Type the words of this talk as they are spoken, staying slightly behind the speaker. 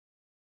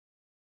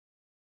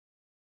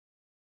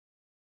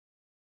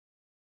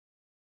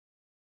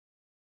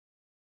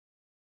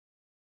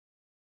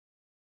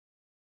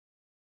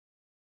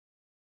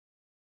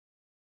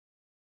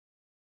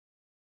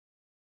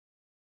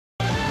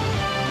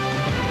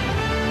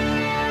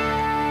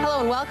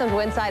Welcome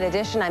to Inside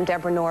Edition. I'm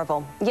Deborah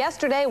Norville.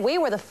 Yesterday, we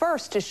were the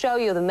first to show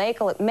you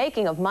the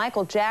making of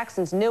Michael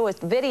Jackson's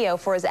newest video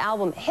for his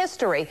album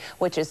History,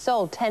 which has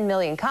sold 10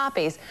 million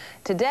copies.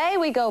 Today,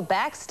 we go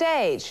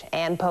backstage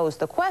and pose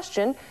the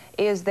question,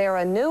 is there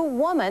a new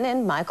woman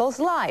in Michael's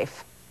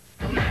life?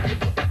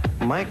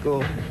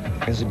 Michael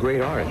is a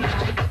great artist.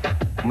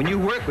 When you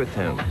work with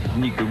him,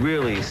 you can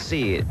really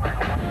see it.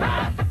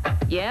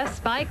 Yes,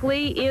 Spike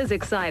Lee is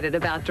excited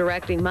about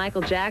directing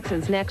Michael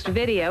Jackson's next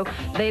video,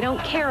 They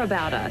Don't Care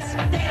About Us.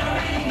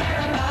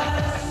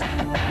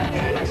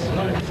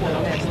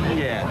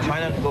 Yeah, try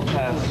not to go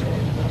past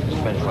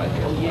French right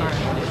here.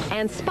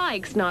 And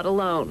Spike's not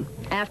alone.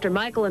 After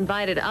Michael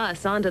invited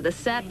us onto the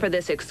set for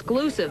this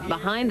exclusive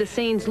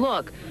behind-the-scenes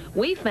look,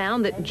 we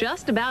found that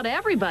just about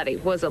everybody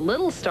was a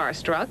little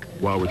starstruck.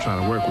 While we're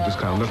trying to work, we're just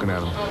kind of looking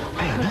at him.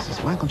 Hey, this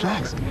is Michael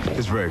Jackson.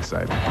 It's very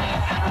exciting.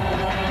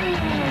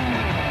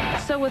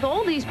 So with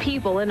all these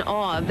people in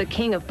awe of the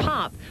King of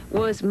Pop,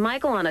 was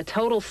Michael on a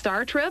total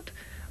star trip?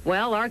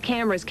 Well, our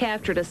cameras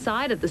captured a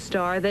side of the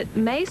star that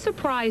may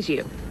surprise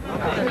you.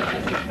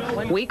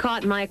 We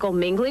caught Michael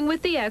mingling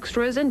with the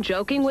extras and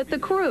joking with the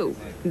crew.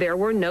 There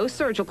were no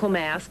surgical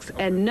masks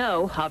and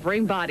no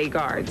hovering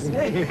bodyguards.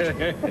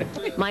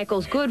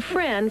 Michael's good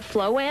friend,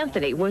 Flo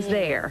Anthony, was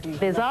there.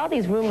 There's all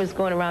these rumors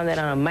going around that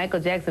on a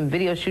Michael Jackson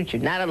video shoot,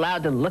 you're not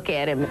allowed to look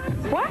at him.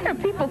 Why are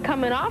people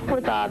coming off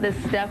with all this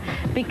stuff?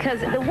 Because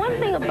the one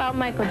thing about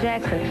Michael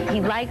Jackson, he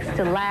likes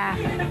to laugh.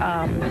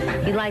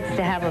 He likes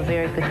to have a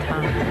very good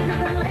time.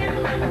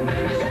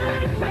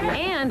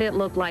 And it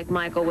looked like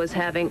Michael was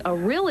having a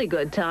really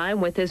good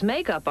time with his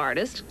makeup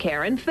artist,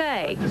 Karen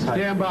Faye.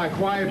 Stand by,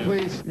 quiet,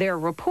 please. There are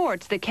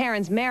reports that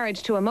Karen's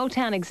marriage to a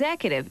Motown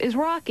executive is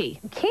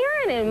rocky.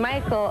 Karen and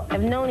Michael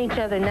have known each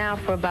other now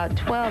for about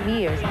 12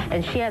 years,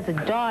 and she has a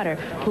daughter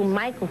who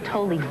Michael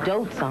totally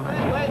dotes on.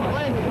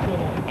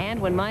 And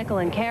when Michael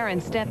and Karen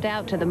stepped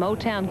out to the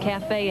Motown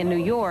Cafe in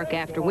New York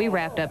after we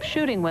wrapped up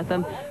shooting with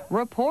them,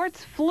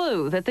 reports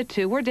flew that the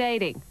two were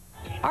dating.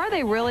 Are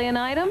they really an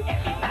item?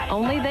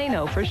 Only they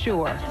know for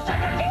sure.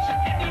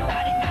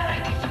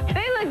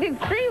 They look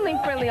extremely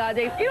friendly all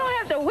day. You don't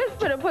have to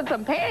whisper to put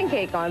some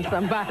pancake on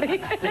somebody.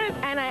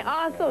 And I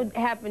also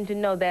happen to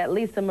know that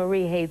Lisa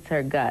Marie hates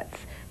her guts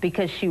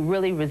because she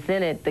really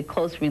resented the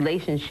close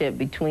relationship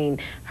between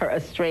her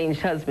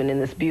estranged husband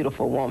and this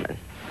beautiful woman.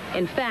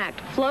 In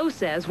fact, Flo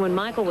says when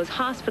Michael was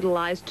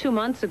hospitalized 2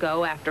 months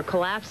ago after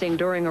collapsing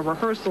during a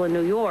rehearsal in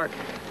New York,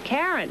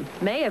 Karen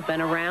may have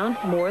been around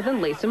more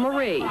than Lisa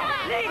Marie.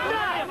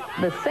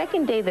 The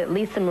second day that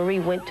Lisa Marie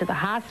went to the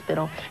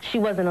hospital, she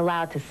wasn't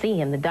allowed to see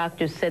him. The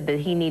doctors said that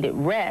he needed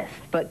rest.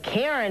 But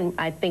Karen,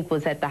 I think,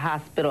 was at the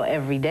hospital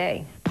every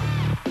day.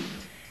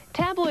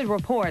 Tabloid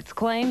reports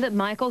claim that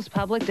Michael's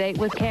public date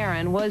with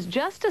Karen was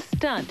just a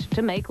stunt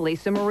to make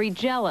Lisa Marie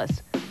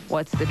jealous.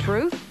 What's the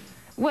truth?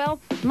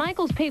 Well,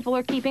 Michael's people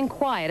are keeping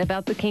quiet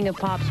about the King of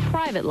Pop's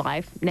private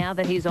life now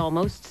that he's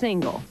almost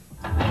single.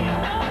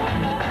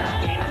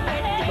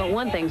 But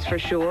one thing's for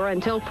sure,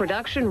 until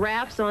production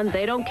wraps on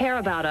They Don't Care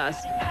About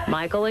Us,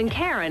 Michael and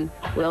Karen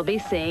will be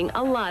seeing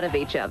a lot of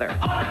each other.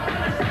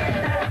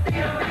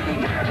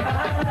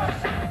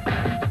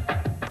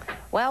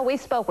 Well, we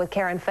spoke with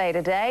Karen Faye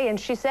today, and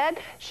she said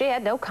she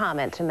had no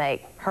comment to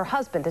make. Her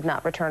husband did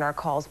not return our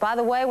calls. By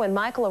the way, when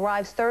Michael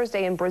arrives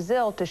Thursday in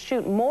Brazil to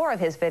shoot more of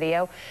his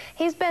video,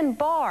 he's been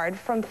barred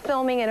from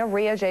filming in a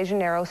Rio de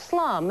Janeiro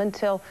slum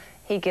until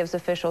he gives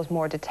officials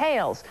more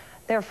details.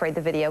 They're afraid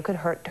the video could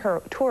hurt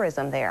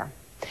tourism there.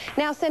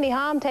 Now, Cindy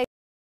Hom takes